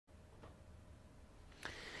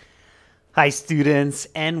Hi students,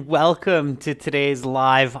 and welcome to today's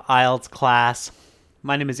live IELTS class.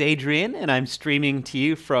 My name is Adrian and I'm streaming to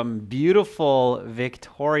you from beautiful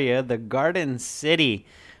Victoria, the Garden City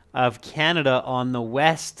of Canada on the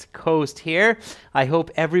west coast here. I hope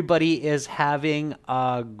everybody is having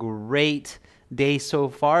a great day so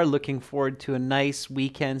far. Looking forward to a nice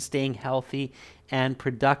weekend, staying healthy and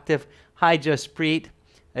productive. Hi Jaspreet,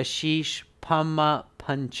 Ashish, Pamma,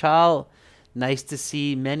 Panchal. Nice to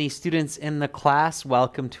see many students in the class.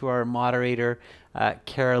 Welcome to our moderator,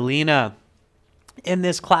 Carolina. In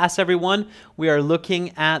this class, everyone, we are looking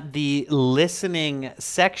at the listening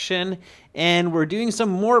section, and we're doing some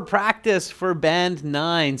more practice for Band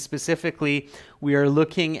 9. Specifically, we are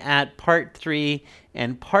looking at Part 3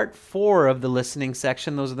 and Part 4 of the listening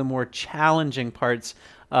section. Those are the more challenging parts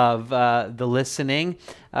of the listening.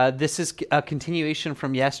 This is a continuation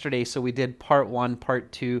from yesterday, so we did Part 1,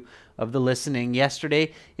 Part 2 of the listening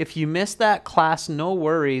yesterday. If you missed that class, no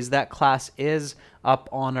worries. That class is up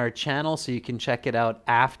on our channel, so you can check it out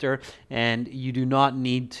after, and you do not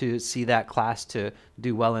need to see that class to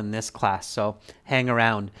do well in this class, so hang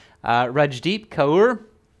around. Rajdeep Kaur,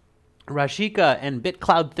 Rashika, and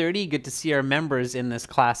BitCloud30, good to see our members in this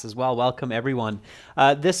class as well. Welcome, everyone.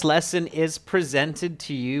 This lesson is presented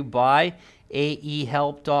to you by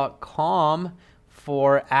aehelp.com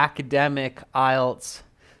for academic IELTS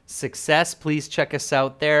success. Please check us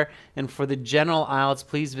out there. And for the general IELTS,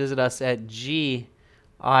 please visit us at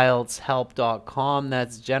gieltshelp.com.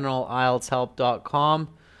 That's generalieltshelp.com.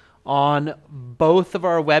 On both of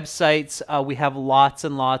our websites, we have lots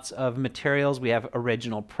and lots of materials. We have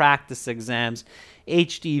original practice exams,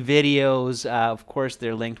 HD videos. Of course,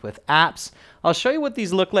 they're linked with apps. I'll show you what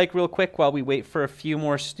these look like real quick while we wait for a few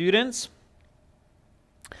more students.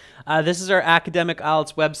 This is our academic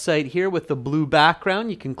IELTS website here with the blue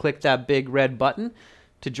background. You can click that big red button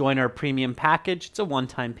to join our premium package. It's a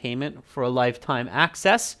one-time payment for a lifetime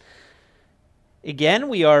access. Again,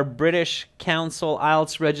 we are British Council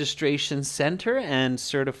IELTS Registration Center and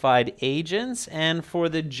certified agents. And for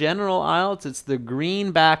the general IELTS, it's the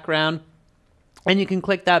green background. And you can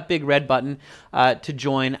click that big red button to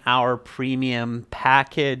join our premium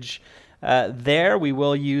package. There, we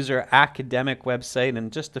will use our academic website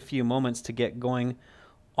in just a few moments to get going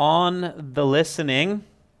on the listening.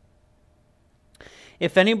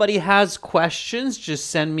 If anybody has questions, just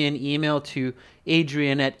send me an email to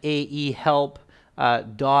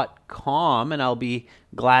adrian@aehelp.com, and I'll be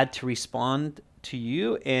glad to respond to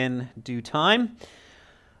you in due time.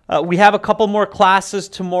 We have a couple more classes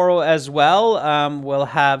tomorrow as well. We'll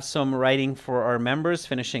have some writing for our members,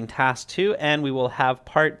 finishing task 2, and we will have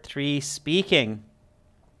part 3 speaking.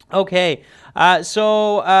 Okay,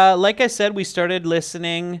 so like I said, we started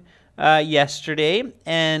listening yesterday,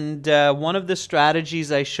 and one of the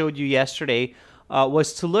strategies I showed you yesterday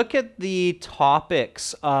was to look at the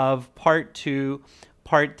topics of part 2,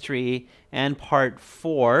 part 3, and part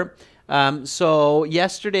 4. So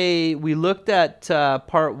yesterday we looked at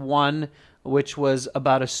part 1, which was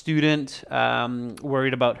about a student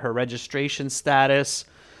worried about her registration status.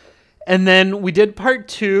 And then we did part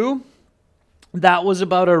 2. That was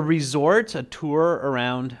about a resort, a tour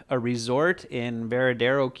around a resort in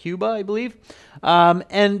Veradero, Cuba, I believe.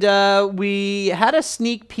 And we had a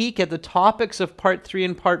sneak peek at the topics of part 3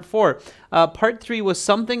 and part 4. Part 3 was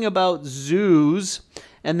something about zoos.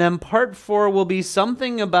 And then part 4 will be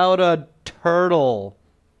something about a turtle.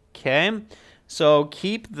 Okay, so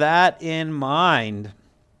keep that in mind.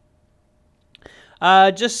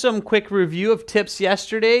 Just some quick review of tips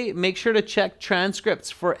yesterday. Make sure to check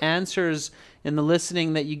transcripts for answers in the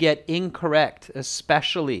listening that you get incorrect,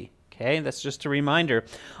 especially. Okay, that's just a reminder.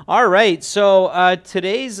 All right, so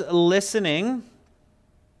today's listening,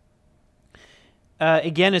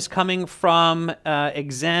 again, is coming from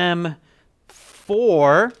exam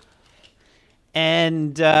 4,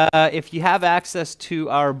 and if you have access to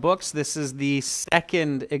our books, this is the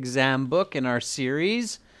second exam book in our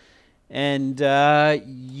series, and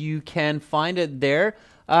you can find it there.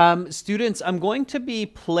 Students, I'm going to be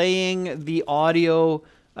playing the audio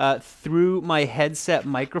through my headset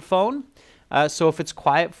microphone, so if it's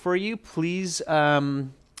quiet for you, please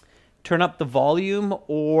turn up the volume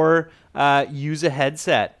or use a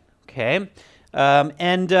headset, okay?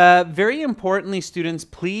 And very importantly, students,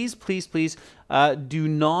 please, please, please do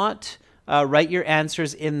not write your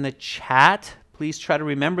answers in the chat. Please try to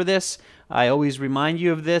remember this. I always remind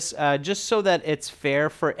you of this, just so that it's fair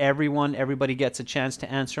for everyone. Everybody gets a chance to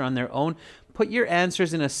answer on their own. Put your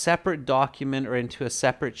answers in a separate document or into a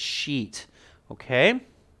separate sheet, okay?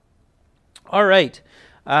 All right.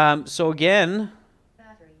 So again,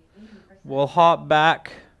 we'll hop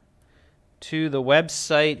back to the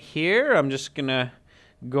website here. I'm just going to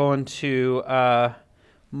go into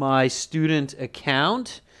my student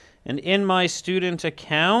account. And in my student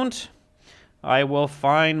account, I will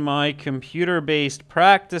find my computer-based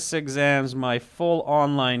practice exams, my full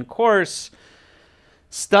online course,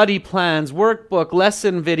 study plans, workbook,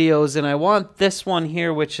 lesson videos, and I want this one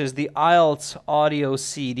here, which is the IELTS audio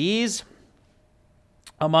CDs.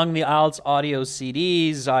 Among the IELTS audio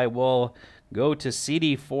CDs, I will go to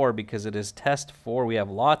CD 4 because it is test 4. We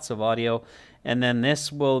have lots of audio. And then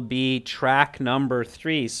this will be track number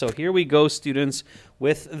 3. So here we go, students,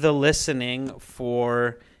 with the listening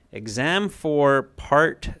for exam 4,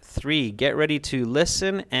 part 3. Get ready to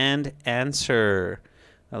listen and answer.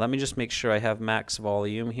 Now, let me just make sure I have max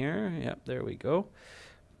volume here. Yep, there we go.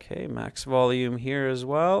 Okay, max volume here as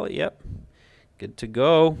well. Yep, good to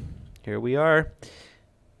go. Here we are.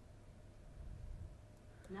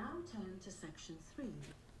 Now turn to section 3.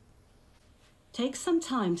 Take some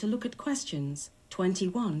time to look at questions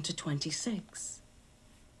 21 to 26.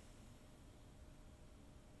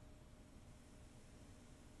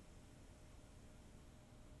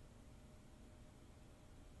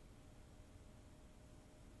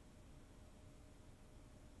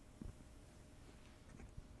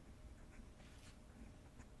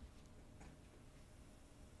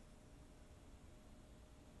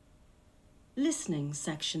 Listening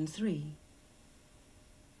section 3.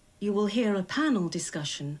 You will hear a panel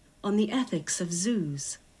discussion on the ethics of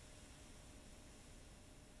zoos.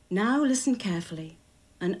 Now listen carefully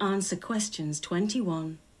and answer questions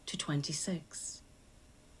 21 to 26.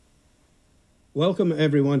 Welcome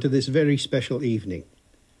everyone to this very special evening.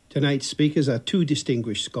 Tonight's speakers are two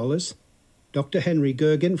distinguished scholars. Dr. Henry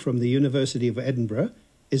Gergen from the University of Edinburgh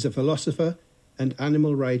is a philosopher and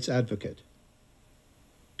animal rights advocate.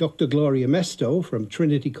 Dr. Gloria Mesto from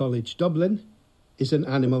Trinity College Dublin is an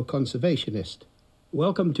animal conservationist.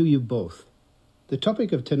 Welcome to you both. The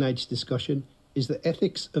topic of tonight's discussion is the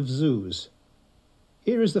ethics of zoos.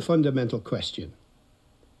 Here is the fundamental question.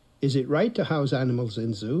 Is it right to house animals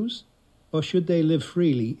in zoos, or should they live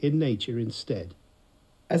freely in nature instead?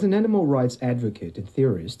 As an animal rights advocate and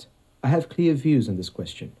theorist, I have clear views on this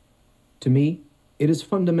question. To me, it is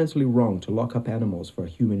fundamentally wrong to lock up animals for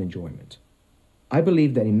human enjoyment. I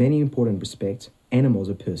believe that in many important respects, animals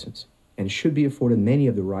are persons and should be afforded many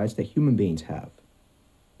of the rights that human beings have.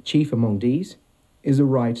 Chief among these is the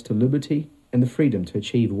right to liberty and the freedom to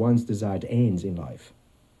achieve one's desired ends in life.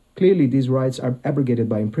 Clearly, these rights are abrogated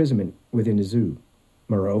by imprisonment within the zoo.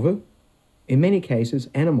 Moreover, in many cases,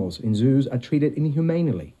 animals in zoos are treated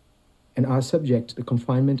inhumanely and are subject to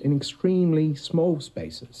confinement in extremely small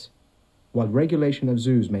spaces. While regulation of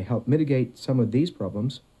zoos may help mitigate some of these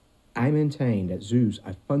problems, I maintain that zoos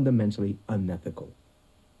are fundamentally unethical.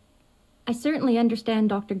 I certainly understand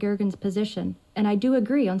Dr. Gergen's position, and I do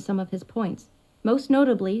agree on some of his points, most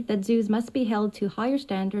notably that zoos must be held to higher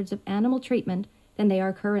standards of animal treatment than they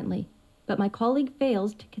are currently. But my colleague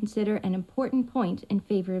fails to consider an important point in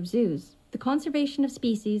favor of zoos. The conservation of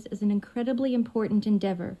species is an incredibly important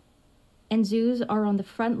endeavor, and zoos are on the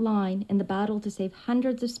front line in the battle to save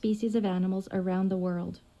hundreds of species of animals around the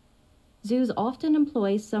world. Zoos often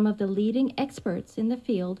employ some of the leading experts in the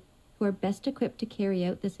field who are best equipped to carry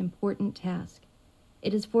out this important task.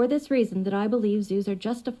 It is for this reason that I believe zoos are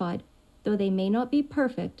justified. Though they may not be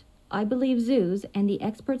perfect, I believe zoos and the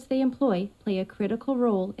experts they employ play a critical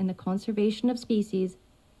role in the conservation of species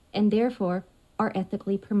and therefore are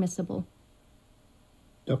ethically permissible.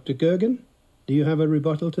 Dr. Gergen, do you have a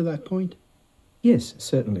rebuttal to that point? Yes,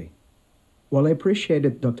 certainly. While I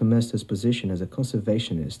appreciated Dr. Mester's position as a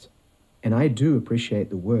conservationist, and I do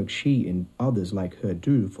appreciate the work she and others like her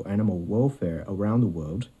do for animal welfare around the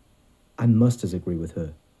world, I must disagree with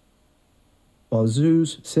her. While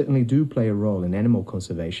zoos certainly do play a role in animal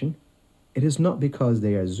conservation, it is not because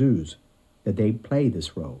they are zoos that they play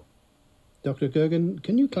this role. Dr. Gergen,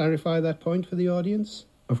 can you clarify that point for the audience?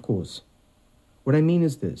 Of course. What I mean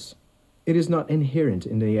is this. It is not inherent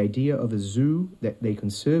in the idea of a zoo that they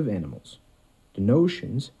conserve animals. The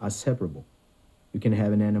notions are separable. You can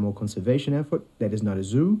have an animal conservation effort that is not a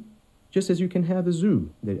zoo, just as you can have a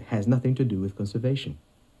zoo that has nothing to do with conservation.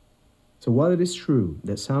 So while it is true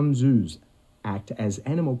that some zoos act as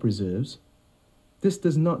animal preserves, this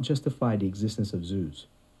does not justify the existence of zoos,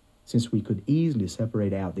 since we could easily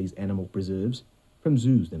separate out these animal preserves from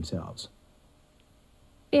zoos themselves.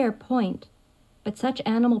 Fair point, but such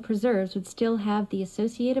animal preserves would still have the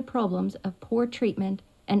associated problems of poor treatment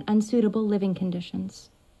and unsuitable living conditions.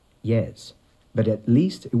 Yes, but at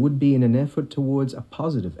least it would be in an effort towards a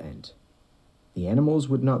positive end. The animals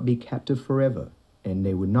would not be captive forever, and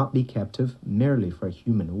they would not be captive merely for a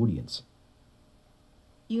human audience.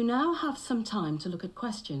 You now have some time to look at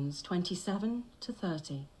questions 27 to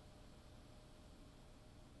 30.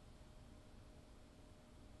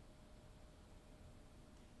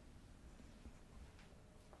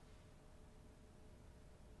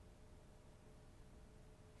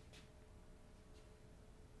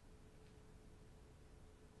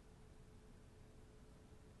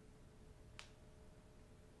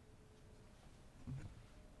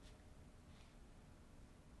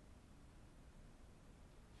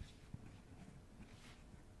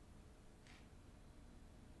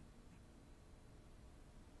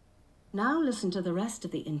 Now listen to the rest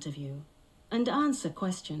of the interview and answer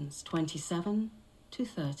questions 27 to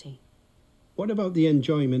 30. What about the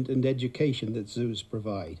enjoyment and education that zoos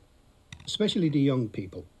provide, especially to young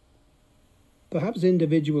people? Perhaps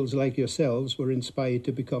individuals like yourselves were inspired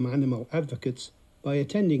to become animal advocates by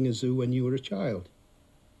attending a zoo when you were a child.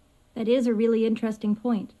 That is a really interesting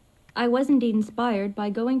point. I was indeed inspired by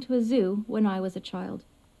going to a zoo when I was a child.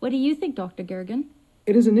 What do you think, Dr. Gergen?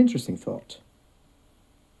 It is an interesting thought.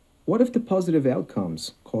 What if the positive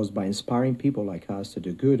outcomes caused by inspiring people like us to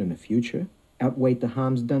do good in the future outweigh the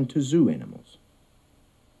harms done to zoo animals?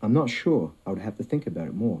 I'm not sure. I would have to think about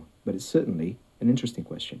it more, but it's certainly an interesting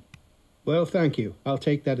question. Well, thank you. I'll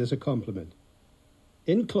take that as a compliment.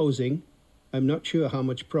 In closing, I'm not sure how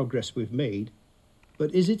much progress we've made,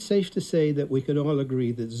 but is it safe to say that we can all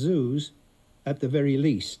agree that zoos, at the very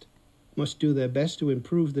least, must do their best to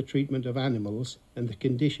improve the treatment of animals and the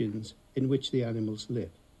conditions in which the animals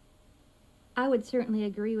live? I would certainly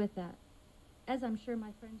agree with that, as I'm sure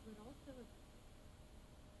my friends would also agree.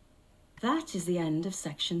 That is the end of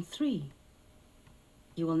section 3.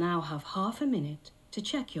 You will now have half a minute to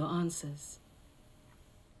check your answers.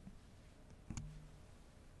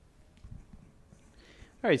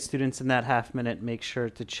 All right, students, in that half minute, make sure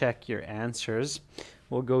to check your answers.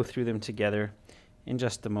 We'll go through them together in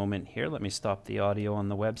just a moment here. Let me stop the audio on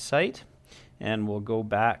the website, and we'll go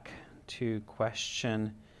back to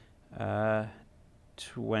question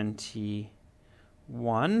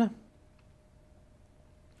 21.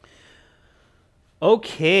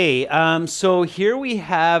 Okay, so here we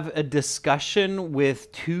have a discussion with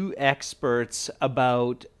two experts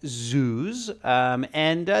about zoos.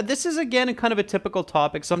 This is, again, a kind of a typical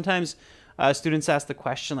topic. Sometimes students ask the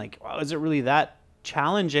question, like, well, is it really that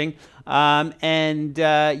challenging?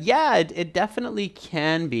 Yeah, it definitely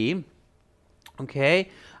can be. Okay.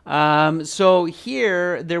 So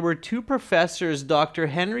here, there were two professors, Dr.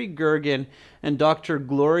 Henry Gergen and Dr.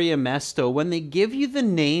 Gloria Mesto. When they give you the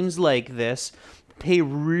names like this, pay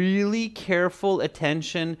really careful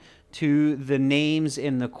attention to the names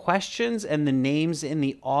in the questions and the names in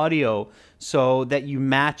the audio so that you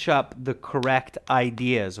match up the correct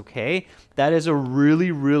ideas, okay? That is a really,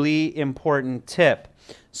 really important tip.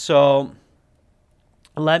 So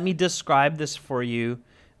let me describe this for you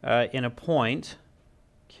in a point.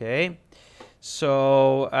 Okay,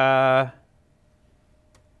 so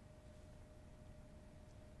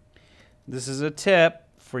this is a tip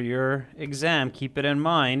for your exam. Keep it in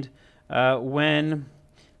mind. When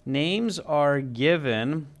names are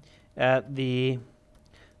given at the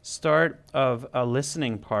start of a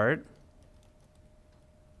listening part,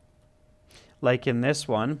 like in this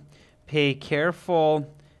one, pay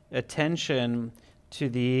careful attention to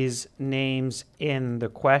these names in the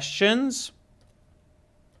questions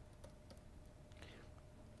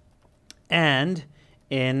and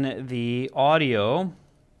in the audio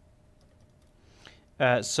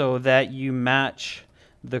so that you match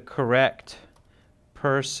the correct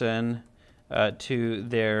person to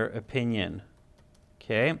their opinion.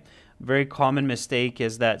 Okay? Very common mistake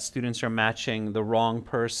is that students are matching the wrong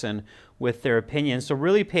person with their opinion. So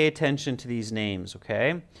really pay attention to these names,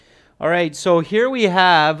 okay? All right, so here we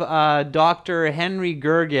have Dr. Henry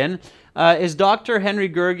Gergen. Is Dr. Henry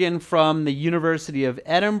Gergen from the University of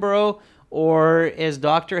Edinburgh, or is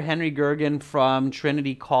Dr. Henry Gergen from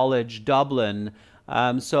Trinity College, Dublin?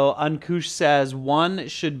 So Ankush says one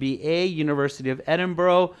should be A, University of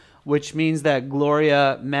Edinburgh, which means that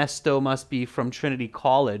Gloria Mesto must be from Trinity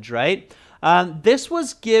College, right? This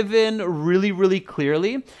was given really, really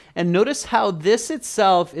clearly. And notice how this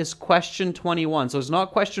itself is question 21. So it's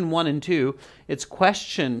not question 1 and 2, it's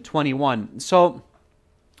question 21. So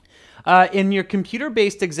in your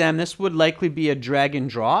computer-based exam, this would likely be a drag and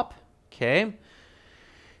drop. Okay,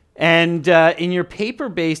 and in your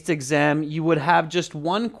paper-based exam, you would have just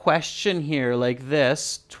one question here like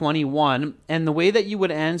this, 21, and the way that you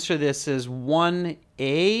would answer this is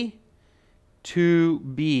 1A,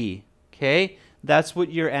 2B, okay? That's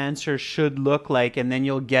what your answer should look like, and then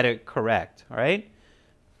you'll get it correct, all right?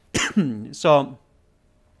 So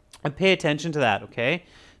And pay attention to that, okay?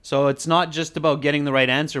 So it's not just about getting the right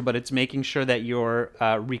answer, but it's making sure that you're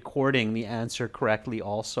recording the answer correctly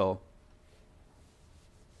also.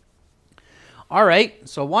 All right,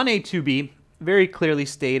 so 1A, 2B, very clearly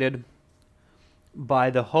stated by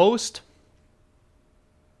the host.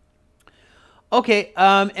 Okay,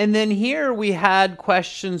 and then here we had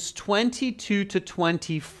questions 22 to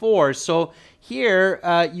 24. So here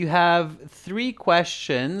you have 3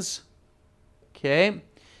 questions, okay?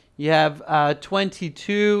 You have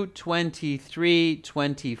 22, 23,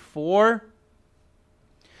 24.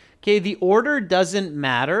 Okay, the order doesn't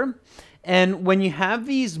matter. And when you have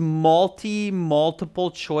these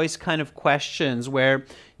multiple choice kind of questions where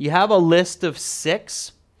you have a list of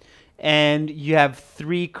 6 and you have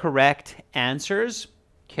 3 correct answers,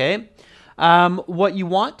 okay? What you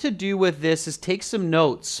want to do with this is take some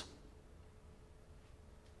notes.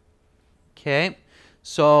 Okay,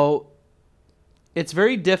 so it's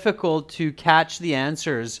very difficult to catch the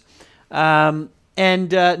answers. And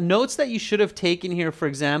notes that you should have taken here, for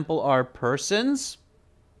example, are persons.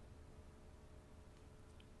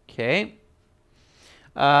 Okay.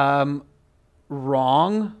 Wrong.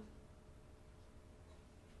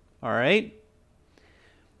 All right.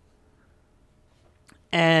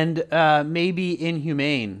 And maybe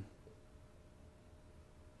inhumane.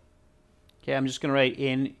 Okay, I'm just going to write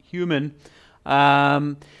inhuman.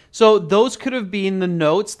 So those could have been the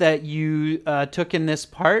notes that you took in this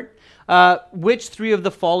part. Which 3 of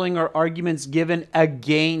the following are arguments given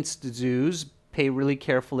against zoos? Pay really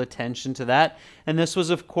careful attention to that. And this was,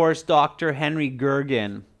 of course, Dr. Henry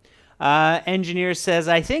Gergen. Engineer says,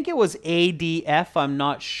 I think it was ADF. I'm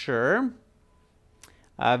not sure.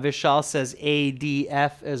 Vishal says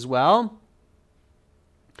ADF as well.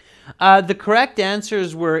 The correct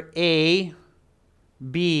answers were A,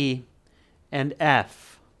 B, and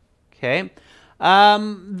F. Okay.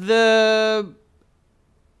 The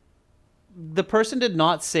person did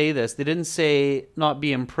not say this. They didn't say not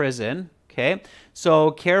be in prison. Okay.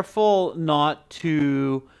 So careful not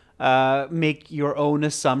to make your own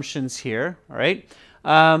assumptions here. All right.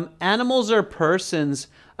 Animals are persons.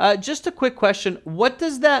 Just a quick question. What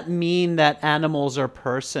does that mean that animals are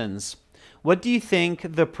persons? What do you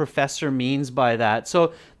think the professor means by that?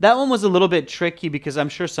 So that one was a little bit tricky because I'm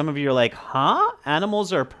sure some of you are like, huh?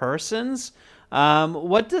 Animals are persons?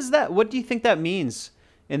 What do you think that means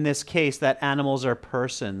in this case, that animals are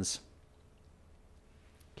persons?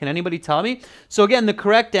 Can anybody tell me? So again, the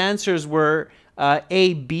correct answers were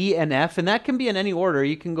A, B, and F, and that can be in any order.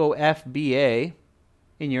 You can go F, B, A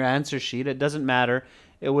in your answer sheet. It doesn't matter.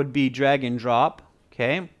 It would be drag and drop,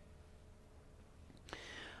 okay?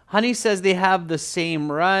 Honey says they have the same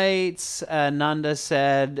rights. Nanda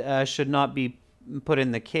said should not be put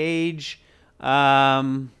in the cage.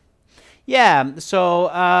 Yeah, so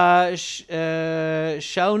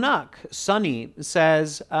Shaunak, Sunny,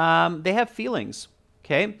 says they have feelings,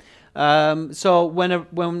 okay? So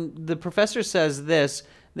when the professor says this,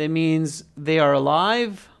 that means they are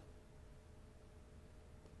alive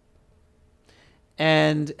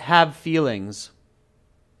and have feelings.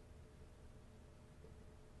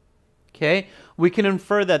 Okay, we can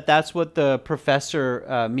infer that that's what the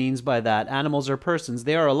professor means by that. Animals are persons.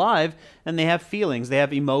 They are alive and they have feelings. They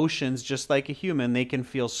have emotions just like a human. They can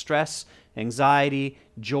feel stress, anxiety,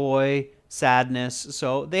 joy, sadness.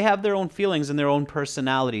 So they have their own feelings and their own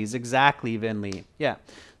personalities. Exactly, Vinley. Yeah.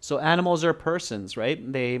 So animals are persons,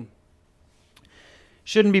 right? They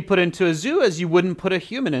shouldn't be put into a zoo as you wouldn't put a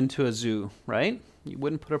human into a zoo, right? You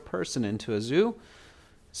wouldn't put a person into a zoo,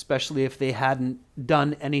 especially if they hadn't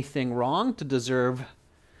done anything wrong to deserve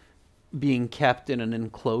being kept in an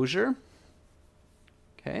enclosure.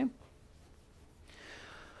 Okay.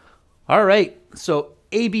 All right. So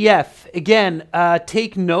ABF, again,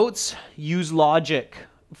 take notes, use logic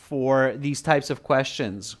for these types of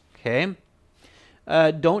questions. Okay.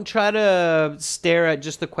 Don't try to stare at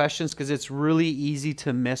just the questions because it's really easy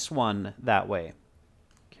to miss one that way.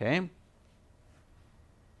 Okay.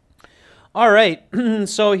 All right,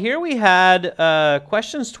 so here we had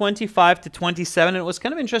questions 25 to 27, and it was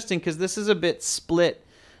kind of interesting because this is a bit split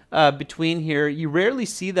between here. You rarely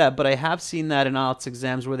see that, but I have seen that in IELTS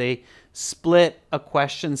exams where they split a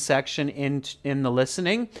question section in the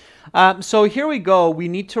listening. So here we go. We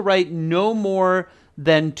need to write no more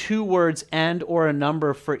than 2 words and or a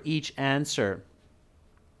number for each answer.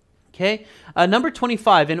 Okay, number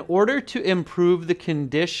 25, in order to improve the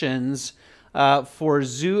conditions for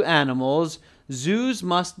zoo animals, zoos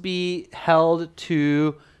must be held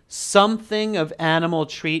to something of animal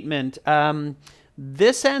treatment.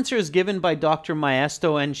 This answer is given by Dr.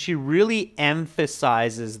 Maestro, and she really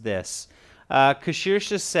emphasizes this.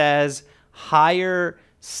 Kashirsha says higher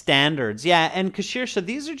standards. Yeah, and Kashirsha,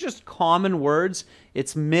 these are just common words.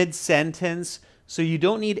 It's mid-sentence, so you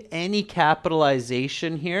don't need any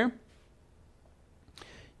capitalization here.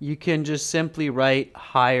 You can just simply write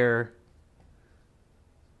higher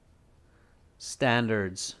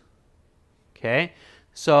standards. Okay,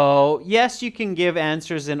 so yes, you can give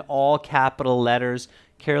answers in all capital letters.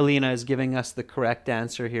 Carolina is giving us the correct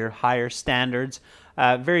answer here, higher standards.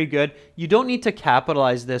 Very good. You don't need to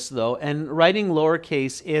capitalize this though, and writing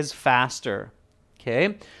lowercase is faster.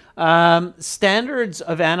 Okay, standards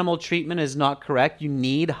of animal treatment is not correct. You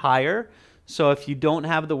need higher. So if you don't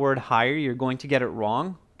have the word higher, you're going to get it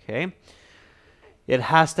wrong. Okay, it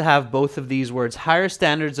has to have both of these words, higher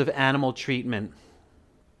standards of animal treatment.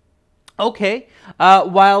 Okay,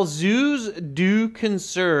 while zoos do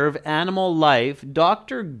conserve animal life,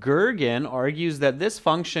 Dr. Gergen argues that this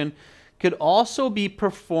function could also be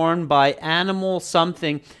performed by animal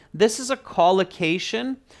something. This is a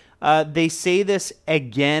collocation. They say this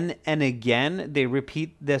again and again. They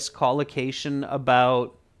repeat this collocation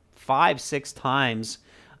about 5-6 times,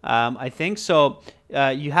 I think. So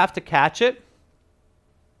you have to catch it.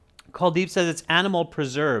 Kuldeep says it's animal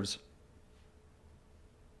preserves.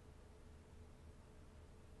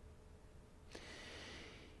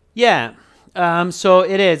 Yeah, so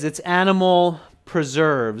it is. It's animal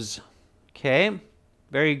preserves. Okay,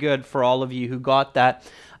 very good for all of you who got that.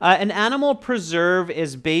 An animal preserve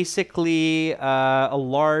is basically a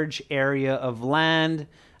large area of land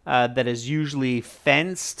that is usually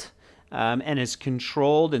fenced and is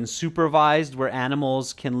controlled and supervised, where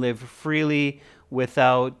animals can live freely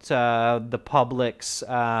without the public's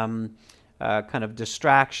kind of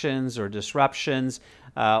distractions or disruptions.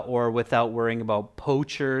 Or without worrying about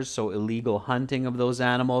poachers, so illegal hunting of those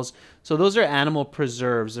animals. So those are animal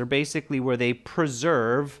preserves. They're basically where they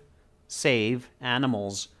preserve, save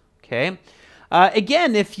animals. Okay.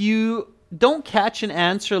 Again, if you don't catch an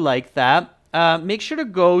answer like that, make sure to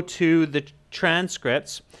go to the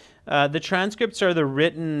transcripts. The transcripts are the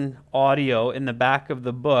written audio in the back of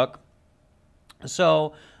the book.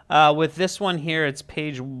 So with this one here, it's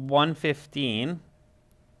page 115.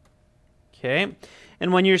 Okay.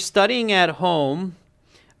 And when you're studying at home,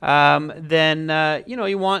 then,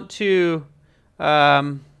 you want to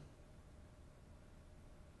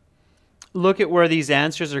look at where these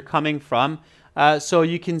answers are coming from. So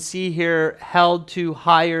you can see here, held to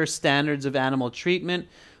higher standards of animal treatment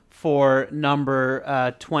for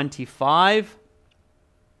number 25.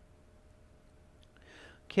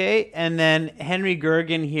 Okay, and then Henry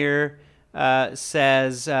Gergen here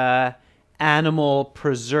says animal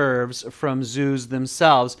preserves from zoos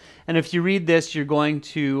themselves. And if you read this, you're going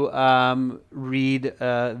to read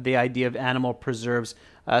the idea of animal preserves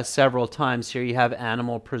several times. Here you have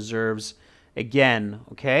animal preserves again,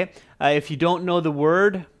 okay? If you don't know the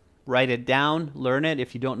word, write it down, learn it.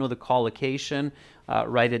 If you don't know the collocation,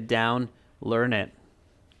 write it down, learn it,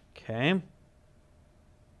 okay?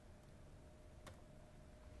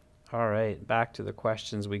 All right, back to the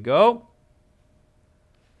questions we go.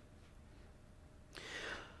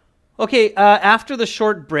 Okay, after the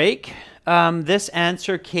short break, this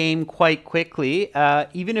answer came quite quickly.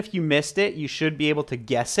 Even if you missed it, you should be able to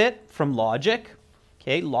guess it from logic.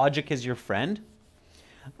 Okay, logic is your friend.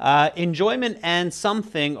 Enjoyment and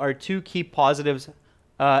something are two key positive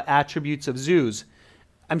attributes of zoos.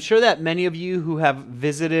 I'm sure that many of you who have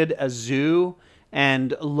visited a zoo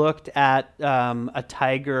and looked at a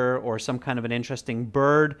tiger or some kind of an interesting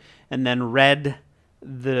bird and then read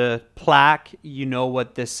the plaque, you know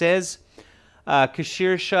what this is.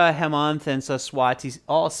 Kashirsha, Hemanth, and Saswati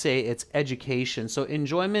all say it's education. So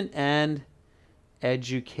enjoyment and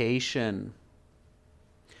education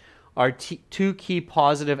are two key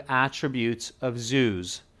positive attributes of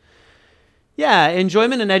zoos. Yeah,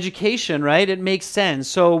 enjoyment and education, right? It makes sense.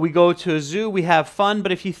 So we go to a zoo, we have fun,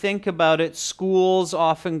 but if you think about it, schools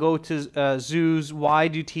often go to zoos. Why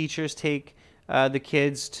do teachers take the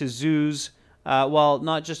kids to zoos? Well,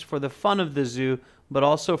 not just for the fun of the zoo, but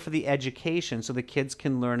also for the education, so the kids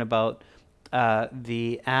can learn about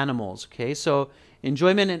the animals, okay? So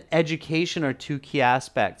enjoyment and education are two key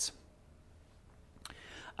aspects.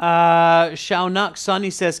 Shaunuk Sunny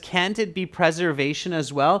says, can't it be preservation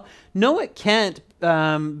as well? No, it can't,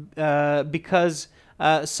 because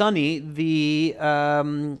Sunny,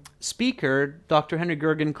 the speaker, Dr. Henry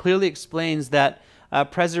Gergen, clearly explains that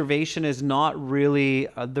preservation is not really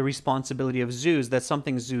the responsibility of zoos. That's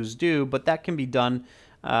something zoos do, but that can be done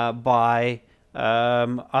by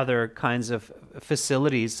other kinds of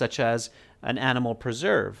facilities, such as an animal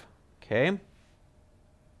preserve. Okay.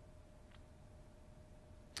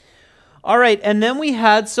 All right, and then we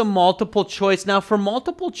had some multiple choice. Now, for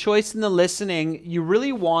multiple choice in the listening, you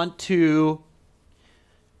really want to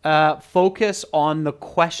focus on the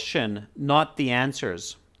question, not the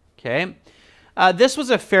answers, okay? This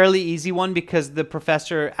was a fairly easy one because the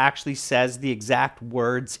professor actually says the exact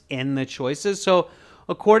words in the choices. So,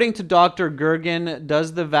 according to Dr. Gergen,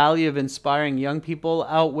 does the value of inspiring young people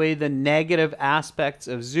outweigh the negative aspects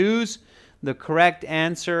of zoos? The correct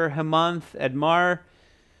answer, Hemant Edmar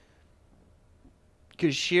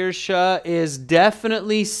Kashirsha, is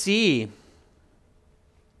definitely C.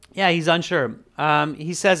 Yeah, he's unsure.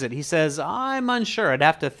 He says it. He says, I'm unsure. I'd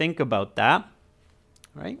have to think about that.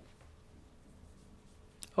 Right?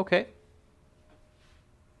 Okay.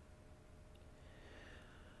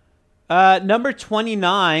 Number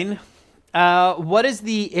 29. What is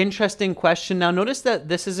the interesting question? Now, notice that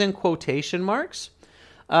this is in quotation marks.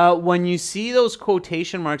 When you see those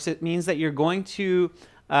quotation marks, it means that you're going to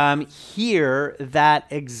hear that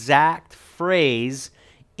exact phrase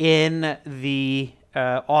in the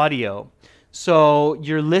audio. So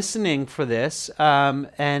you're listening for this,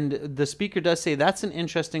 and the speaker does say, that's an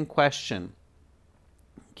interesting question.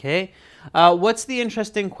 Okay, what's the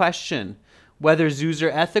interesting question? Whether zoos are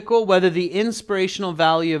ethical, whether the inspirational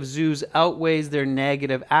value of zoos outweighs their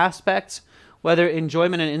negative aspects, whether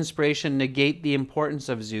enjoyment and inspiration negate the importance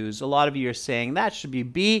of zoos. A lot of you are saying that should be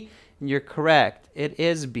B, and you're correct. It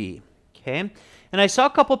is B. Okay, and I saw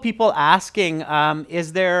a couple people asking,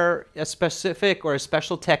 is there a specific or a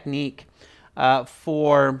special technique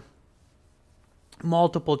for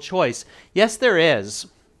multiple choice? Yes, there is.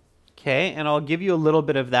 Okay, and I'll give you a little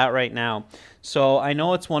bit of that right now. So I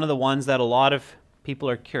know it's one of the ones that a lot of people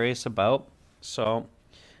are curious about. So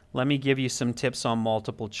let me give you some tips on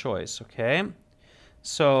multiple choice, okay?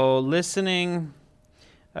 So listening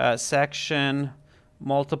section,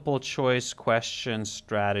 multiple choice question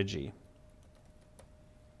strategy.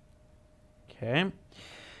 Okay.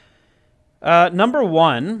 Number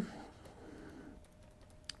 1,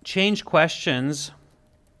 change questions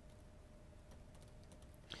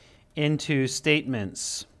into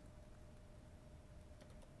statements,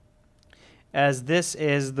 as this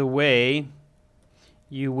is the way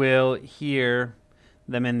you will hear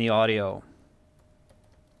them in the audio.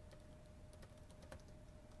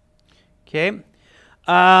 Okay.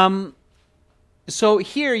 So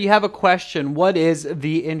here you have a question. What is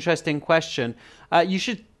the interesting question? You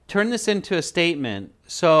should turn this into a statement.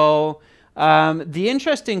 So the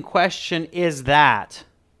interesting question is that.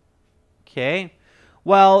 Okay.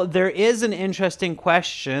 Well, there is an interesting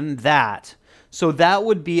question that. So that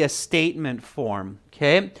would be a statement form,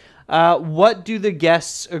 okay? What do the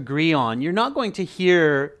guests agree on? You're not going to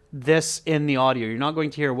hear this in the audio. You're not going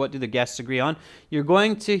to hear what do the guests agree on. You're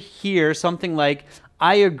going to hear something like,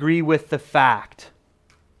 I agree with the fact,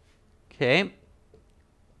 okay?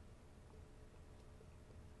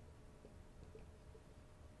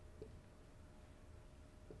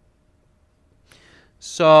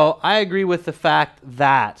 So I agree with the fact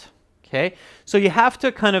that, okay? So you have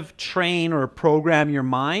to kind of train or program your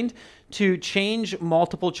mind to change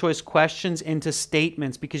multiple choice questions into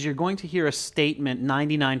statements, because you're going to hear a statement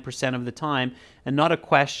 99% of the time and not a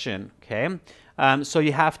question, okay? So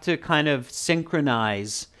you have to kind of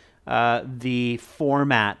synchronize the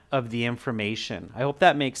format of the information. I hope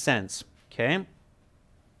that makes sense, okay?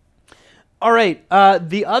 All right,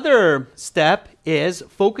 the other step is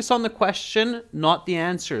focus on the question, not the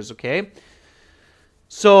answers, okay?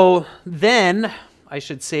 So then, I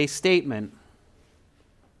should say statement.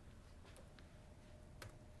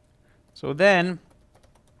 So then,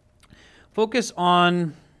 focus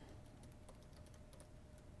on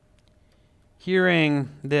hearing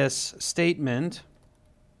this statement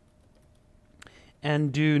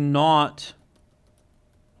and do not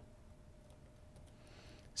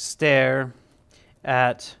stare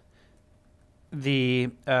at the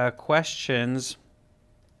questions,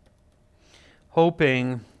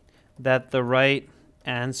 hoping that the right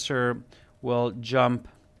answer will jump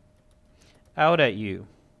out at you,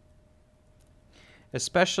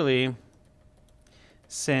 especially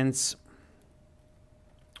since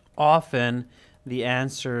often the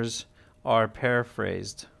answers are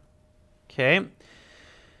paraphrased. Okay?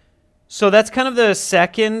 So that's kind of the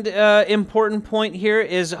second important point here,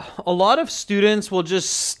 is a lot of students will just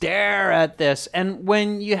stare at this. And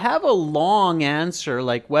when you have a long answer,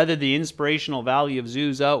 like whether the inspirational value of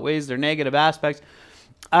zoos outweighs their negative aspects,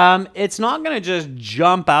 it's not going to just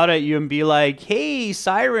jump out at you and be like, hey,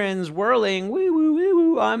 sirens whirling, woo, woo, woo,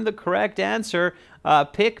 woo, I'm the correct answer,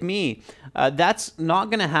 pick me. That's not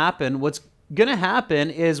going to happen. What's going to happen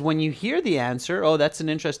is when you hear the answer, oh, that's an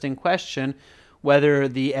interesting question, whether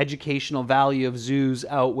the educational value of zoos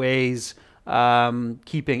outweighs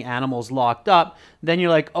keeping animals locked up, then you're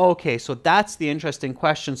like, oh, okay, so that's the interesting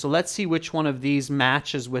question. So let's see which one of these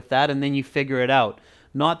matches with that, and then you figure it out,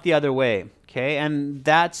 not the other way. Okay, and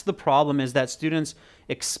that's the problem, is that students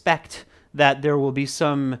expect that there will be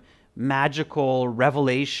some magical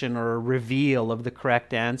revelation or reveal of the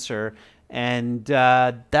correct answer, and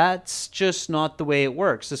that's just not the way it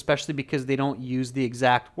works, especially because they don't use the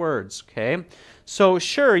exact words. Okay, so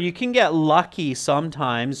sure, you can get lucky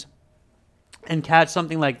sometimes and catch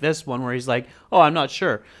something like this one where he's like, oh, I'm not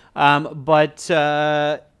sure, but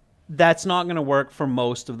that's not going to work for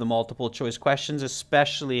most of the multiple choice questions,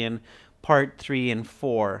 especially in part 3 and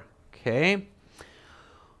 4. Okay.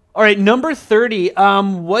 All right, number 30.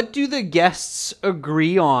 What do the guests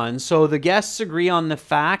agree on? So the guests agree on the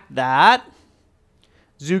fact that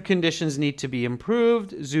zoo conditions need to be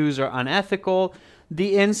improved, zoos are unethical,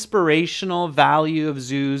 the inspirational value of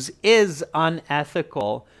zoos is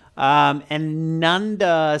unethical. And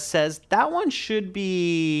Nanda says that one should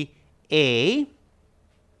be A.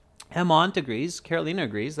 Hemant agrees. Carolina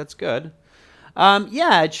agrees. That's good.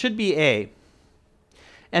 Yeah, it should be A.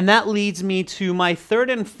 And that leads me to my third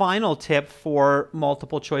and final tip for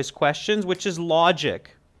multiple choice questions, which is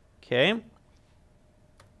logic. Okay.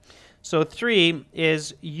 So 3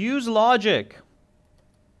 is use logic.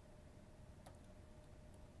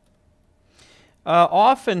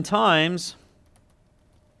 Oftentimes,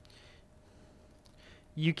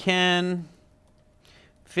 you can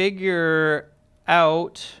figure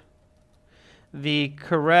out the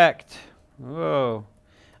correct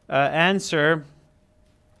answer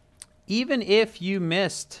even if you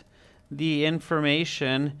missed the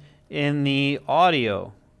information in the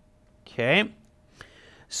audio. Okay,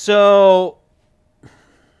 so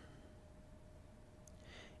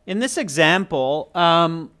in this example,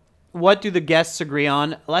 what do the guests agree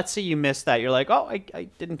on? Let's say you missed that. You're like, oh, I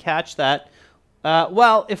didn't catch that.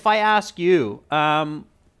 Well, if I ask you,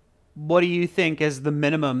 what do you think is the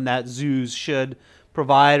minimum that zoos should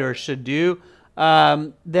provide or should do?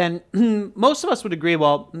 Then most of us would agree,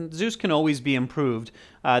 well, zoos can always be improved.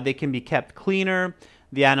 They can be kept cleaner.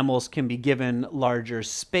 The animals can be given larger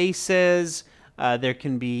spaces. There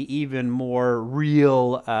can be even more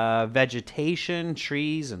real vegetation,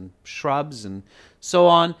 trees and shrubs and so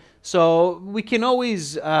on. So we can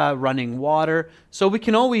always, running water, so we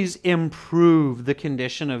can always improve the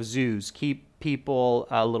condition of zoos, keep people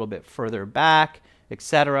a little bit further back,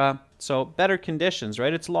 etc. So better conditions,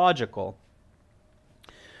 right? It's logical.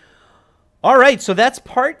 All right, so that's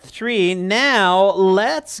part 3. Now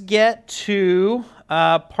let's get to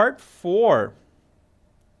part 4.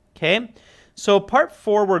 Okay, so part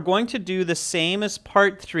 4, we're going to do the same as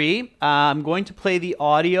part 3. I'm going to play the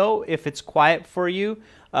audio. If it's quiet for you,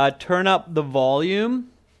 turn up the volume.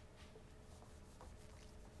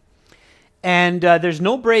 And there's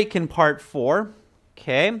no break in part 4.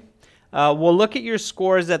 Okay, we'll look at your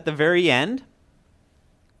scores at the very end.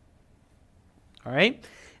 All right.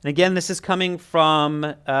 And again, this is coming from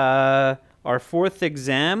our 4th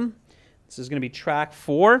exam. This is going to be track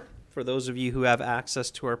 4 for those of you who have access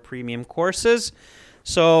to our premium courses.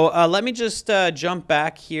 So let me just jump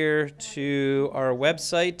back here to our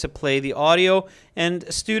website to play the audio.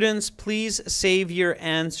 And students, please save your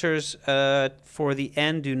answers for the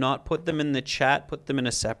end. Do not put them in the chat. Put them in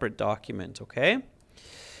a separate document, okay?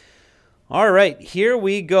 All right, here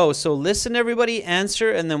we go. So listen, everybody,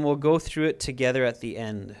 answer, and then we'll go through it together at the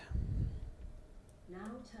end. Now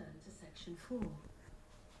turn to section 4.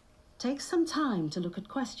 Take some time to look at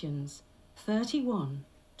questions 31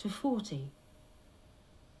 to 40.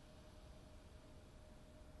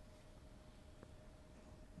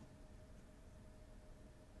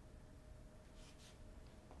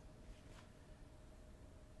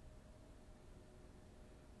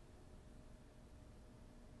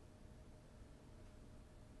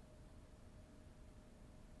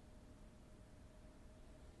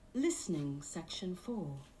 Listening, section 4.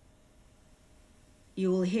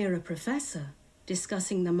 You will hear a professor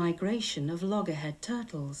discussing the migration of loggerhead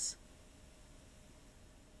turtles.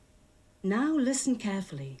 Now listen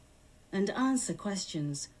carefully and answer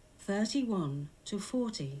questions 31 to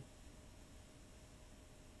 40.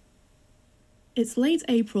 It's late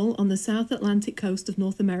April on the South Atlantic coast of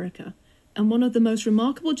North America, and one of the most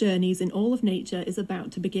remarkable journeys in all of nature is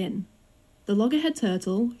about to begin. The loggerhead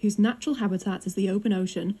turtle, whose natural habitat is the open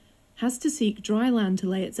ocean, has to seek dry land to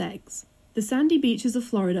lay its eggs. The sandy beaches of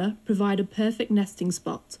Florida provide a perfect nesting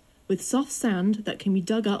spot, with soft sand that can be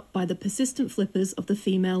dug up by the persistent flippers of the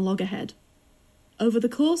female loggerhead. Over the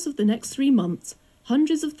course of the next 3 months,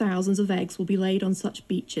 hundreds of thousands of eggs will be laid on such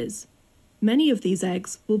beaches. Many of these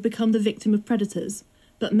eggs will become the victim of predators,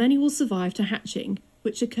 but many will survive to hatching,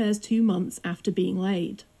 which occurs 2 months after being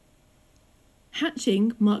laid.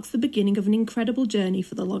 Hatching marks the beginning of an incredible journey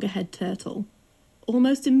for the loggerhead turtle.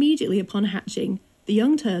 Almost immediately upon hatching, the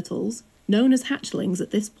young turtles, known as hatchlings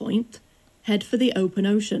at this point, head for the open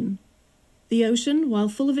ocean. The ocean, while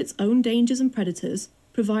full of its own dangers and predators,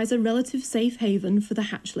 provides a relative safe haven for the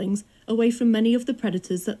hatchlings away from many of the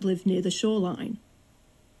predators that live near the shoreline.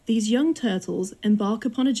 These young turtles embark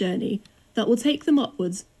upon a journey that will take them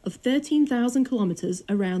upwards of 13,000 kilometres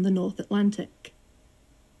around the North Atlantic.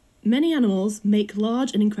 Many animals make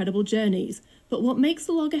large and incredible journeys, but what makes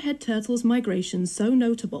the loggerhead turtle's migration so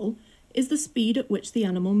notable is the speed at which the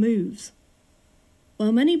animal moves.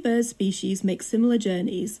 While many bird species make similar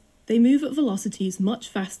journeys, they move at velocities much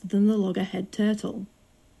faster than the loggerhead turtle.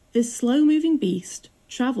 This slow-moving beast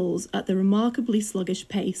travels at the remarkably sluggish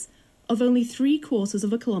pace of only 3/4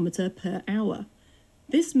 of a kilometre per hour.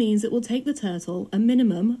 This means it will take the turtle a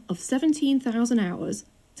minimum of 17,000 hours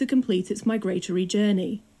to complete its migratory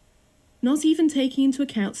journey, not even taking into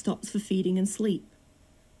account stops for feeding and sleep.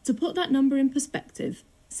 To put that number in perspective,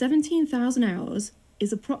 17,000 hours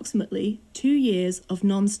is approximately 2 years of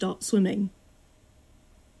non-stop swimming.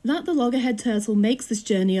 That the loggerhead turtle makes this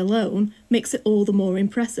journey alone makes it all the more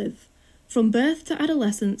impressive. From birth to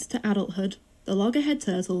adolescence to adulthood, the loggerhead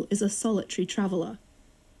turtle is a solitary traveller.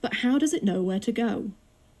 But how does it know where to go?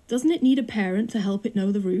 Doesn't it need a parent to help it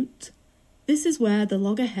know the route? This is where the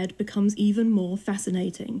loggerhead becomes even more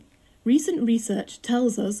fascinating. Recent research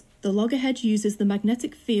tells us the loggerhead uses the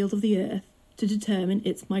magnetic field of the Earth to determine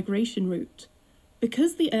its migration route.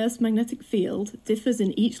 Because the Earth's magnetic field differs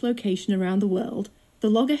in each location around the world, the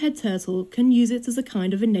loggerhead turtle can use it as a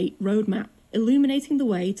kind of innate roadmap, illuminating the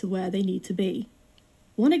way to where they need to be.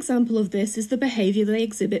 One example of this is the behaviour they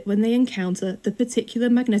exhibit when they encounter the particular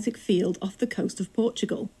magnetic field off the coast of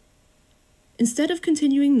Portugal. Instead of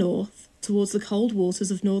continuing north, towards the cold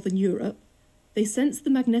waters of northern Europe, they sense the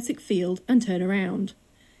magnetic field and turn around,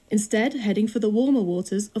 instead heading for the warmer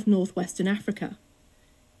waters of northwestern Africa.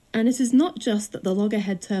 And it is not just that the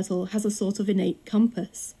loggerhead turtle has a sort of innate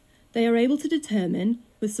compass. They are able to determine,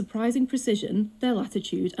 with surprising precision, their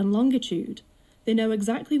latitude and longitude. They know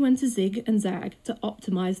exactly when to zig and zag to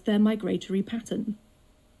optimize their migratory pattern.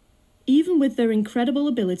 Even with their incredible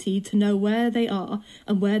ability to know where they are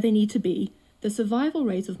and where they need to be, the survival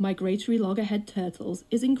rate of migratory loggerhead turtles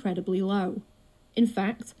is incredibly low. In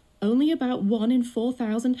fact, only about 1 in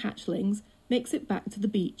 4,000 hatchlings makes it back to the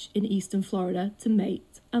beach in eastern Florida to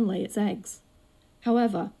mate and lay its eggs.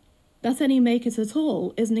 However, that any make it at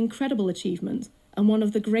all is an incredible achievement and one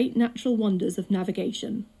of the great natural wonders of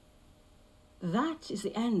navigation. That is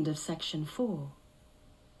the end of section 4.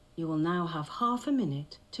 You will now have half a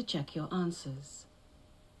minute to check your answers.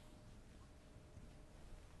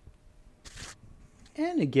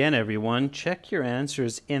 And again, everyone, check your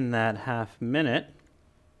answers in that half minute.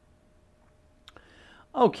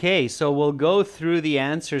 Okay, so we'll go through the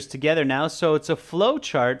answers together now. So it's a flow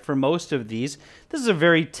chart for most of these. This is a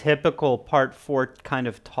very typical part 4 kind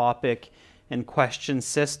of topic and question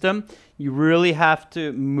system. You really have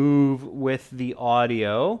to move with the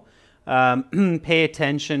audio. Pay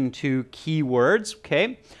attention to keywords,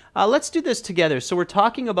 okay? Let's do this together. So we're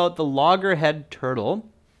talking about the loggerhead turtle,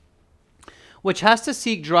 which has to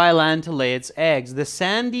seek dry land to lay its eggs. The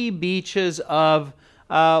sandy beaches of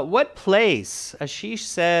what place? Ashish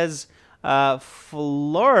says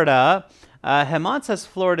Florida. Hemant says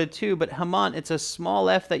Florida too, but Hemant, it's a small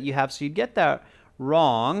f that you have, so you get that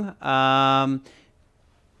wrong.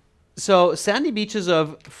 So sandy beaches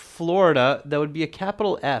of Florida, that would be a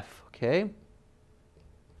capital F, okay?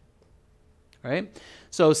 All right?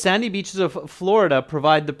 So sandy beaches of Florida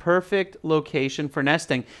provide the perfect location for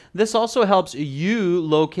nesting. This also helps you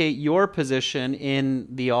locate your position in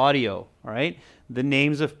the audio, all right? The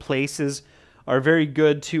names of places are very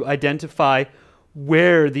good to identify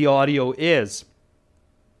where the audio is.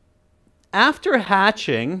 After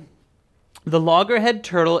hatching, the loggerhead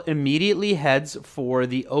turtle immediately heads for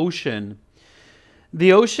the ocean.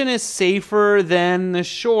 The ocean is safer than the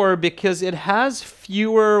shore because it has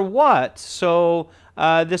fewer what? So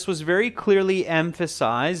this was very clearly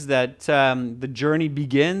emphasized that the journey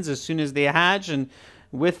begins as soon as they hatch, and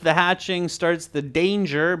with the hatching starts the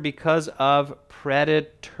danger because of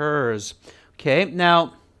predators. Okay,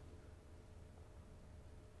 now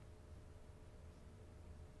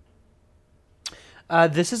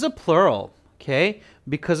this is a plural, okay?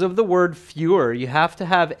 Because of the word fewer, you have to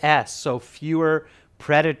have S, so fewer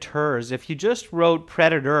predators. If you just wrote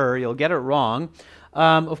predator, you'll get it wrong.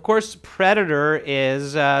 Of course, predator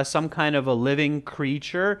is some kind of a living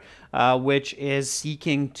creature which is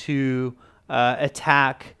seeking to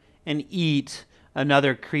attack and eat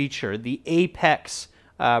another creature. The apex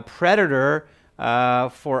predator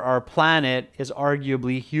for our planet is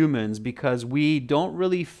arguably humans, because we don't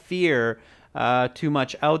really fear too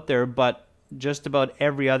much out there, but just about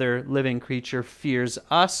every other living creature fears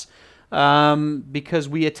us because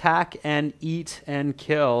we attack and eat and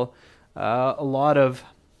kill a lot of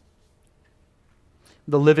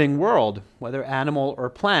the living world, whether animal or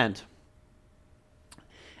plant.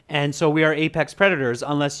 And so we are apex predators,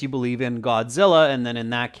 unless you believe in Godzilla, and then in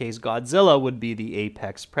that case, Godzilla would be the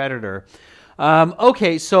apex predator.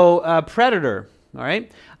 Okay, so predator, all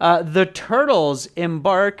right? The turtles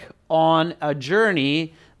embark on a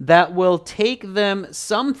journey that will take them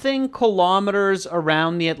something kilometers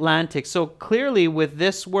around the Atlantic. So clearly with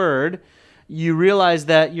this word, you realize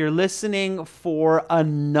that you're listening for a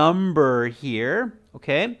number here,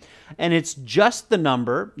 okay? And it's just the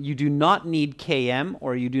number. You do not need km,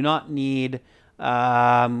 or you do not need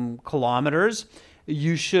kilometers.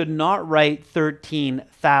 You should not write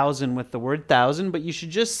 13,000 with the word thousand, but you should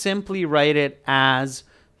just simply write it as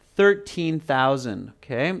 13,000,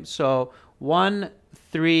 okay? So 1,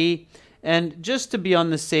 3, and just to be on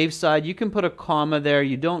the safe side, you can put a comma there.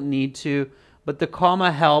 You don't need to, but the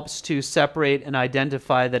comma helps to separate and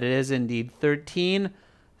identify that it is indeed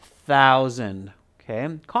 13,000.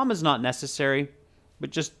 Okay, comma is not necessary, but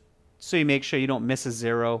just so you make sure you don't miss a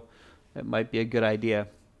zero, it might be a good idea.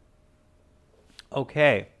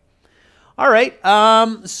 Okay, all right.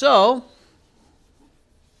 So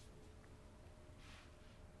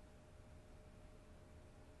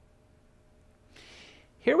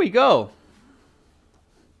here we go.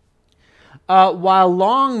 While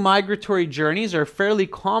long migratory journeys are fairly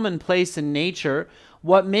commonplace in nature,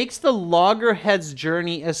 what makes the loggerhead's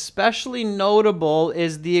journey especially notable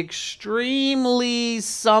is the extremely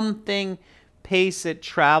something pace it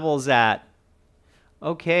travels at.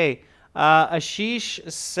 Okay,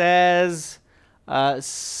 Ashish says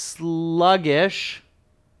sluggish.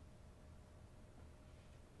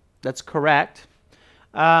 That's correct.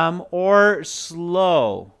 Or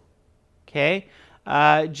slow. Okay.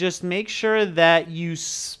 Just make sure that you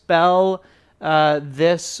spell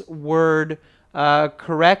this word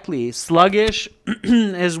correctly. Sluggish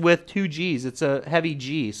is with 2 G's. It's a heavy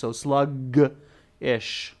G, so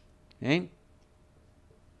slug-ish. Okay?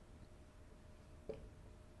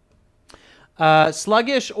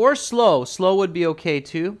 Sluggish or slow. Slow would be okay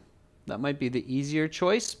too. That might be the easier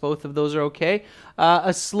choice. Both of those are okay.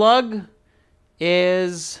 A slug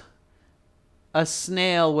is a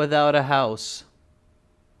snail without a house.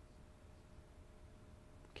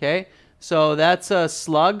 Okay, so that's a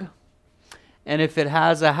slug. And if it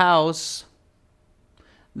has a house,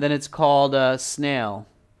 then it's called a snail.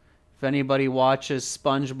 If anybody watches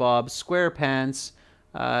SpongeBob SquarePants,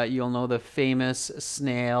 you'll know the famous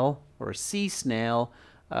snail or sea snail,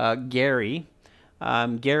 Gary.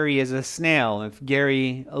 Gary is a snail. If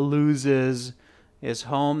Gary loses his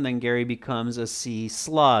home, then Gary becomes a sea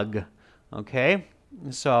slug. Okay,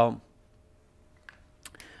 so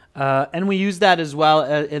and we use that as well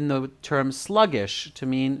in the term sluggish to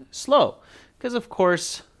mean slow, because of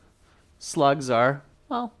course slugs are,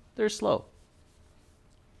 well, they're slow.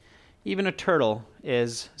 Even a turtle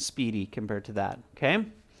is speedy compared to that. Okay.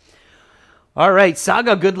 All right,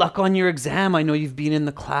 Saga, good luck on your exam. I know you've been in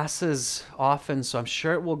the classes often, so I'm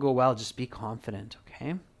sure it will go well. Just be confident,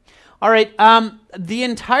 okay? All right, the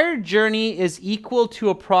entire journey is equal to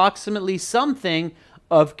approximately something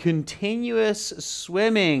of continuous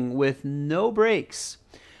swimming with no breaks.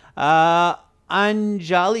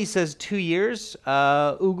 Anjali says 2 years.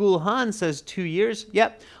 Ugul Han says 2 years.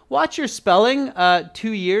 Yep, watch your spelling,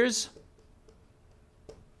 2 years.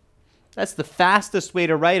 That's the fastest way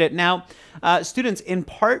to write it. Now, students, in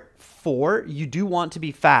part 4, you do want to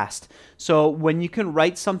be fast. So when you can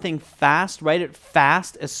write something fast, write it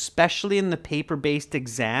fast, especially in the paper-based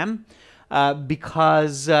exam,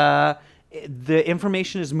 because the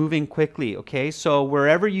information is moving quickly, okay? So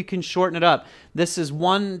wherever you can shorten it up. This is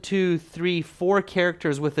 1, 2, 3, 4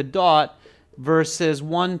 characters with a dot versus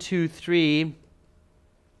 1, 2, 3,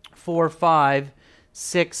 4, 5,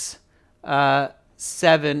 6,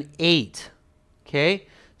 7, 8. Okay,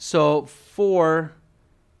 so 4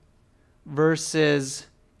 versus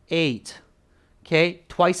 8. Okay,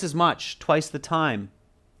 twice as much, twice the time.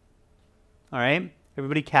 All right,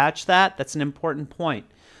 everybody catch that? That's an important point.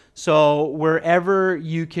 So wherever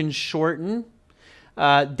you can shorten,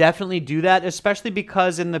 definitely do that, especially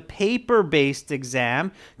because in the paper-based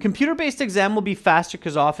exam, computer-based exam will be faster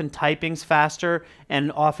because often typing's faster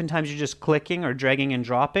and oftentimes you're just clicking or dragging and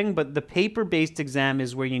dropping, but the paper-based exam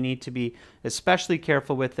is where you need to be especially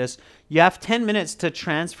careful with this. You have 10 minutes to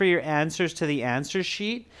transfer your answers to the answer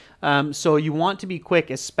sheet, so you want to be quick,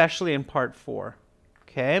 especially in part 4.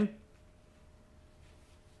 Okay?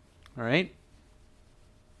 All right?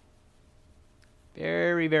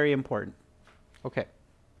 Very, very important. Okay.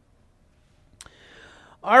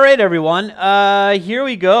 All right, everyone. Here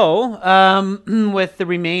we go with the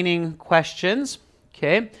remaining questions.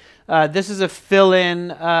 Okay. This is a fill-in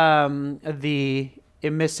the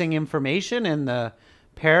missing information in the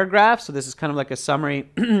paragraph. So this is kind of like a summary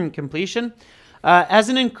completion.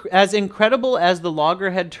 As incredible as the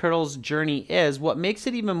loggerhead turtle's journey is, what makes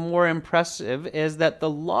it even more impressive is that the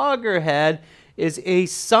loggerhead is a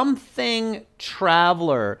something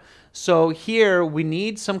traveler. So here we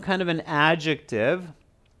need some kind of an adjective.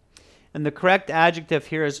 And the correct adjective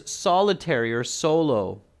here is solitary or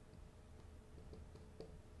solo.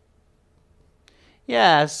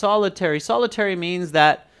 Yeah, solitary. Solitary means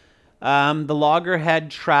that the loggerhead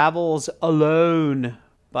travels alone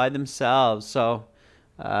by themselves. So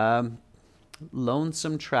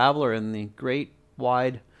lonesome traveler in the great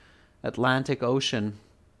wide Atlantic Ocean.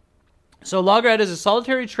 So loggerhead is a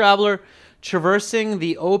solitary traveler traversing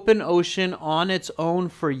the open ocean on its own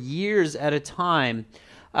for years at a time.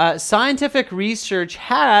 Scientific research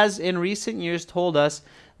has, in recent years, told us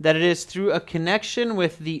that it is through a connection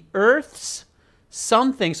with the Earth's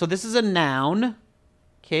something. So this is a noun,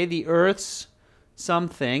 okay, the Earth's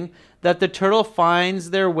something, that the turtle finds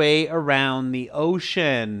their way around the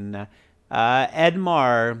ocean.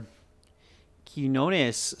 Edmar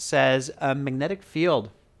Quinones says a magnetic field.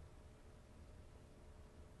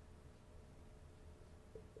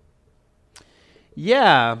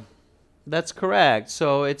 Yeah, that's correct.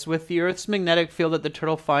 So it's with the Earth's magnetic field that the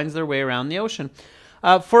turtle finds their way around the ocean.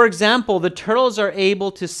 For example, the turtles are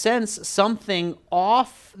able to sense something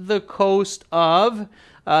off the coast of,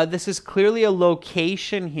 this is clearly a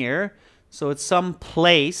location here, so it's some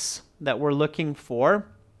place that we're looking for.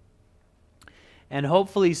 And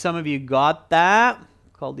hopefully some of you got that.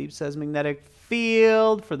 Kuldeep says magnetic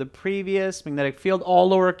field for the previous. Magnetic field,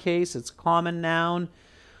 all lowercase, it's common noun.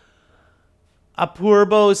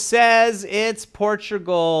 Apurbo says it's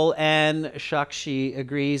Portugal, and Shakshi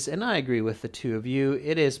agrees, and I agree with the two of you.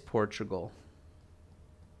 It is Portugal.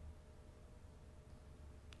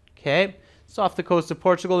 Okay, it's off the coast of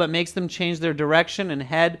Portugal. That makes them change their direction and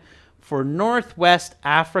head for northwest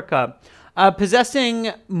Africa.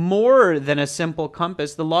 Possessing more than a simple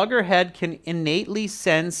compass, the loggerhead can innately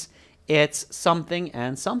sense its something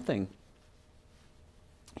and something.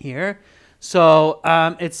 Here. So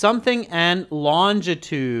it's something and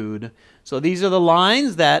longitude. So these are the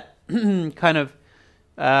lines that kind of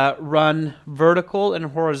run vertical and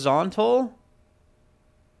horizontal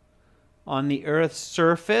on the Earth's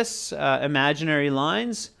surface, imaginary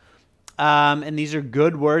lines. And these are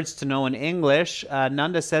good words to know in English.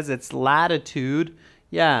 Nanda says it's latitude.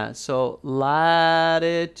 Yeah, so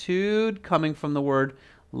latitude coming from the word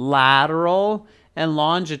lateral, and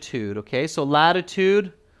longitude. Okay, so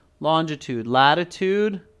latitude, longitude,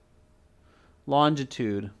 latitude,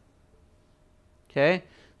 longitude. Okay,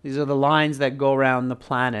 these are the lines that go around the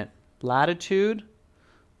planet. Latitude,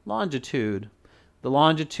 longitude. The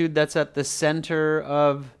longitude that's at the center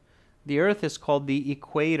of the Earth is called the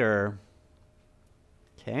equator.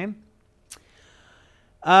 Okay.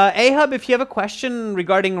 Ahab, if you have a question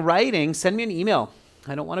regarding writing, send me an email.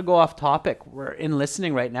 I don't want to go off topic. We're in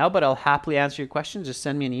listening right now, but I'll happily answer your questions. Just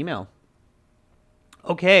send me an email.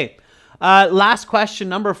 Okay. Last question,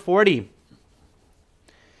 number 40.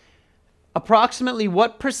 Approximately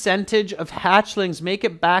what percentage of hatchlings make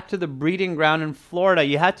it back to the breeding ground in Florida?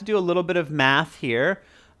 You had to do a little bit of math here.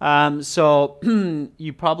 So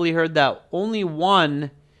you probably heard that only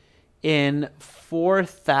 1 in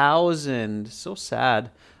 4,000, so sad,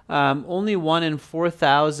 only 1 in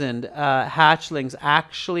 4,000 hatchlings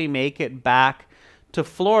actually make it back to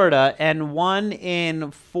Florida, and 1 in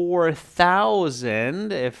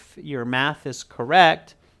 4,000, if your math is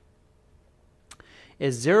correct,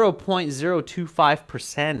 is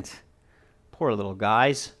 0.025%. Poor little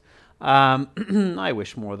guys. I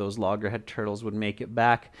wish more of those loggerhead turtles would make it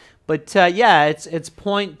back. But yeah, it's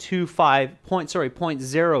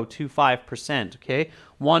 0.025%, okay?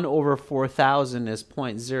 1 over 4,000 is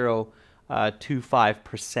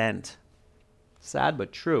 0.025%. Sad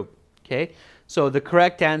but true, okay? So the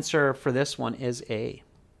correct answer for this one is A.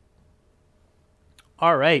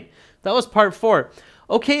 All right, that was part 4.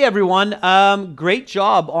 Okay, everyone. Great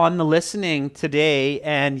job on the listening today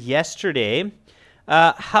and yesterday.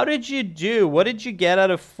 How did you do? What did you get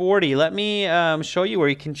out of 40? Let me show you where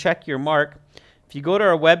you can check your mark. If you go to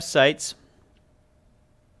our websites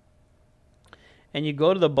and you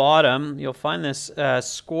go to the bottom, you'll find this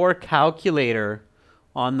score calculator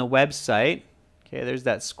on the website. Okay, there's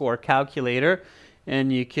that score calculator,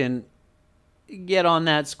 and you can get on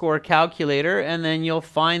that score calculator, and then you'll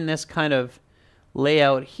find this kind of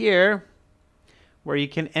layout here where you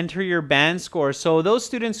can enter your band score. So those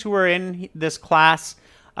students who were in this class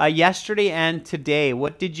yesterday and today,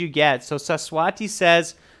 what did you get? So Saswati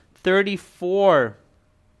says 34.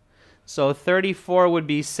 So 34 would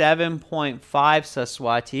be 7.5,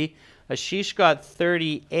 Saswati. Ashish got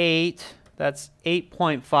 38. That's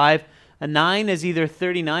 8.5. A 9 is either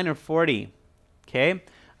 39 or 40. Okay.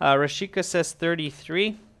 Rashika says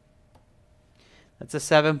 33. That's a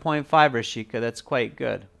 7.5, Rashika. That's quite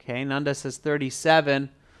good. Okay. Nanda says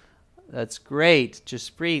 37. That's great.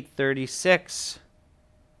 Jasprit, 36.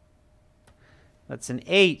 That's an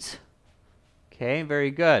 8. Okay.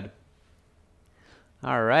 Very good.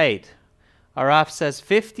 All right. Araf says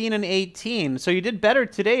 15 and 18. So you did better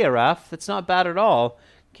today, Araf. That's not bad at all.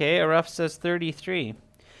 Okay. Araf says 33.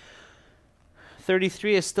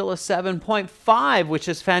 33 is still a 7.5, which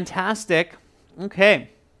is fantastic.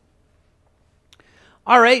 Okay.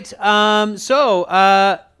 All right.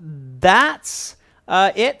 That's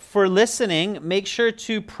it for listening. Make sure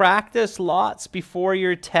to practice lots before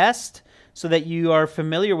your test so that you are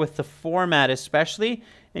familiar with the format especially.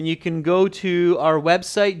 And you can go to our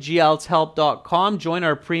website, gieltshelp.com, join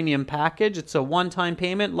our premium package. It's a one-time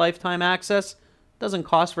payment, lifetime access. Doesn't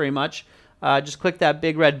cost very much. Just click that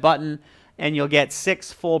big red button, and you'll get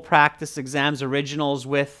 6 full practice exams originals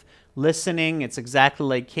with listening. It's exactly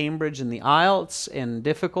like Cambridge and the IELTS in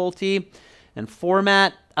difficulty and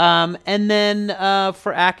format. And then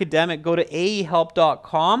for academic, go to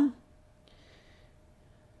aehelp.com.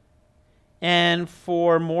 And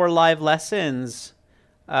for more live lessons,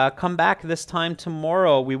 come back this time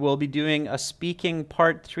tomorrow. We will be doing a speaking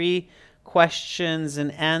part 3 questions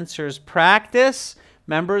and answers practice.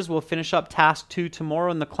 Members will finish up task 2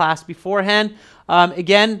 tomorrow in the class beforehand.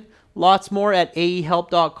 Again, lots more at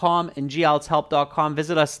aehelp.com and gieltshelp.com.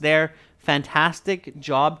 Visit us there. Fantastic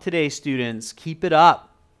job today, students. Keep it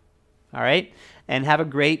up. All right? And have a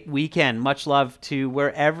great weekend. Much love to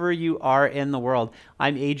wherever you are in the world.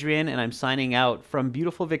 I'm Adrian, and I'm signing out from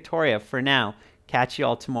beautiful Victoria for now. Catch you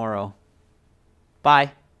all tomorrow.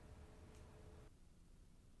 Bye.